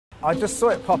I just saw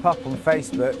it pop up on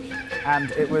Facebook, and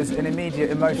it was an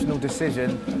immediate emotional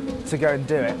decision to go and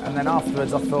do it. And then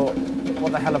afterwards I thought,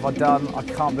 what the hell have I done? I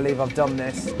can't believe I've done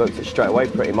this. Booked it straight away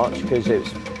pretty much because I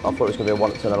thought it was going to be a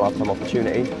once-in-a-lifetime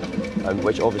opportunity,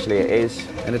 which obviously it is.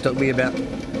 And it took me about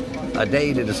a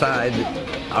day to decide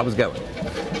I was going.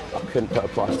 I couldn't put a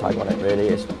price tag on it really.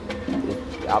 It's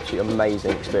an absolutely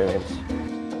amazing experience.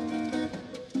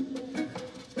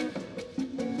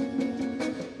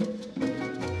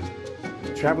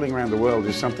 Travelling around the world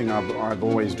is something I've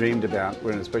always dreamed about,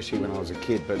 especially when I was a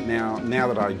kid. But now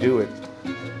that I do it,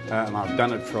 and I've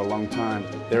done it for a long time,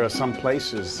 there are some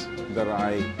places that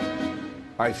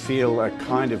I feel a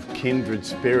kind of kindred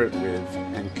spirit with,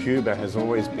 and Cuba has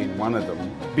always been one of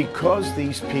them. Because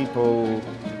these people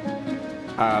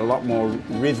are a lot more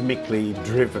rhythmically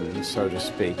driven, so to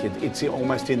speak, it's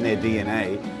almost in their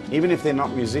DNA. Even if they're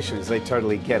not musicians, they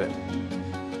totally get it.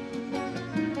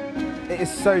 It is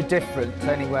so different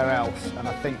to anywhere else, and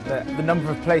I think that the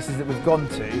number of places that we've gone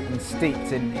to and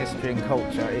steeped in history and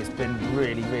culture, it's been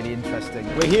really, really interesting.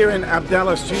 We're here in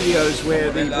Abdallah Studios where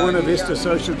the Buena Vista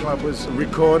Social Club was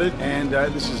recorded, and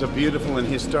this is a beautiful and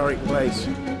historic place.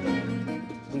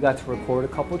 We got to record a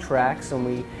couple tracks, and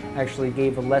we actually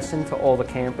gave a lesson to all the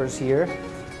campers here,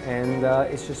 and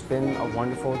it's just been a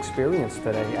wonderful experience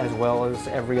today, as well as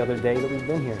every other day that we've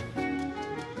been here.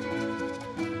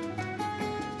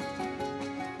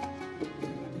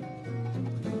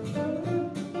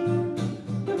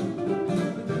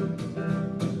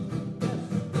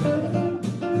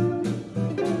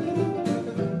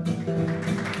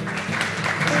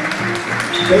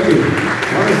 Thank you.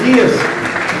 Buenos dias.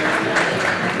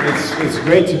 It's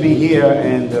great to be here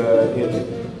and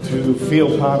to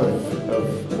feel part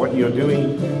of what you're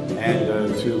doing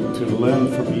and to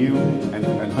learn from you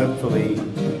and hopefully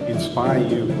inspire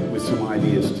you with some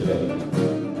ideas today.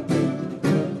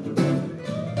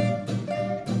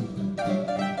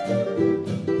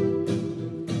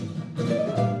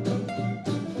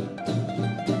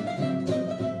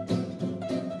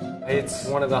 It's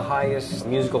one of the highest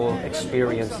musical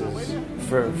experiences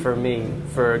for me,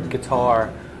 for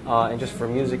guitar, and just for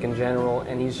music in general.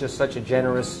 And he's just such a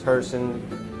generous person.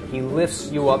 He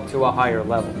lifts you up to a higher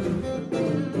level.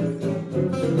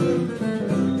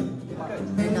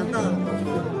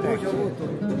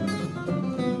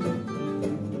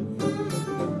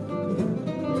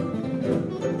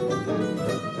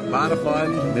 A lot of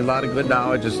fun, a lot of good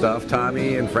knowledge and stuff.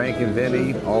 Tommy and Frank and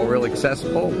Vinny, all real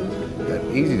accessible,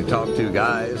 easy to talk to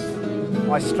guys.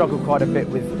 I struggle quite a bit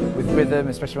with rhythm,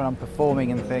 especially when I'm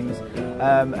performing and things.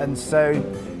 And so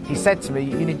he said to me,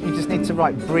 you just need to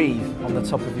write "breathe" on the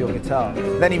top of your guitar.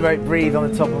 Then he wrote "breathe" on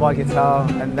the top of my guitar,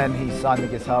 and then he signed the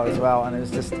guitar as well. And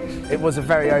it was a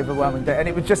very overwhelming day, and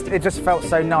it just felt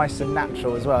so nice and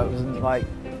natural as well. It wasn't like,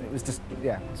 it was just,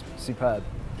 yeah, it was superb.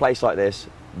 A place like this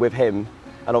with him,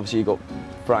 and obviously you've got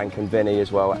Frank and Vinny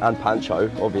as well, and Pancho,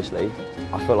 obviously.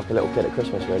 I feel like a little kid at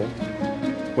Christmas, really.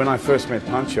 When I first met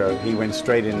Pancho, he went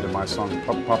straight into my song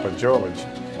Papa George.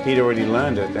 He'd already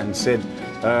learned it and said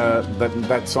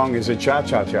that song is a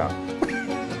cha-cha-cha.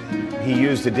 He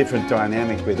used a different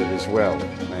dynamic with it as well,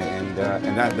 and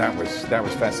that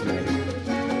was fascinating.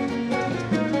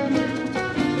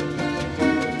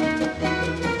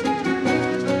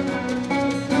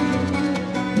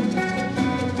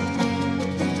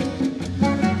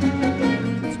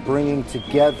 Bringing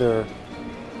together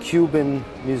Cuban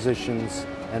musicians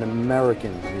and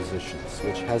American musicians,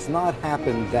 which has not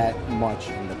happened that much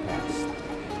in the past.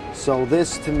 So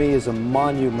this, to me, is a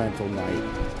monumental night,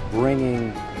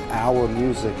 bringing our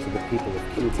music to the people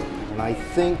of Cuba. And I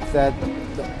think that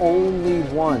the only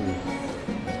one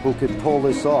who could pull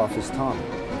this off is Tommy.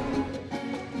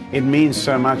 It means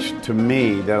so much to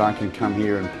me that I can come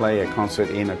here and play a concert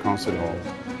in a concert hall.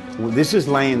 This is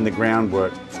laying the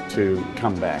groundwork to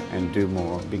come back and do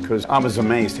more, because I was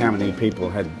amazed how many people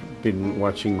had been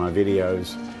watching my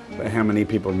videos, how many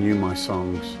people knew my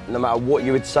songs. No matter what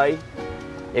you would say,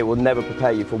 it will never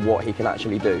prepare you for what he can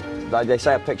actually do. Like they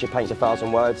say a picture paints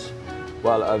 1,000 words,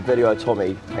 well, a video of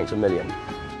Tommy paints 1,000,000.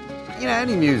 You know,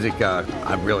 any music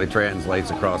really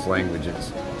translates across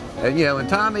languages. And, you know, and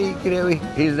Tommy, you know,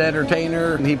 he's an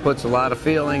entertainer, and he puts a lot of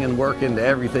feeling and work into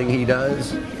everything he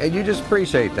does, and you just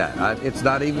appreciate that. It's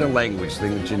not even a language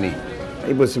thing that you need.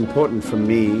 It was important for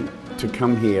me to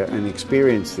come here and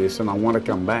experience this, and I want to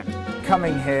come back.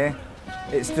 Coming here,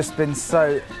 it's just been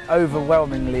so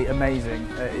overwhelmingly amazing.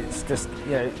 It's just,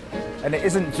 you know, and it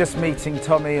isn't just meeting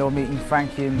Tommy or meeting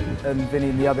Frankie and Vinny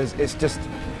and the others, it's just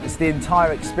It's the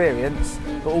entire experience,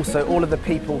 but also all of the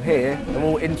people here are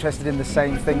all interested in the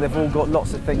same thing. They've all got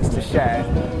lots of things to share.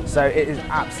 So it is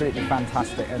absolutely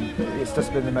fantastic, and it's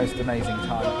just been the most amazing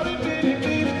time.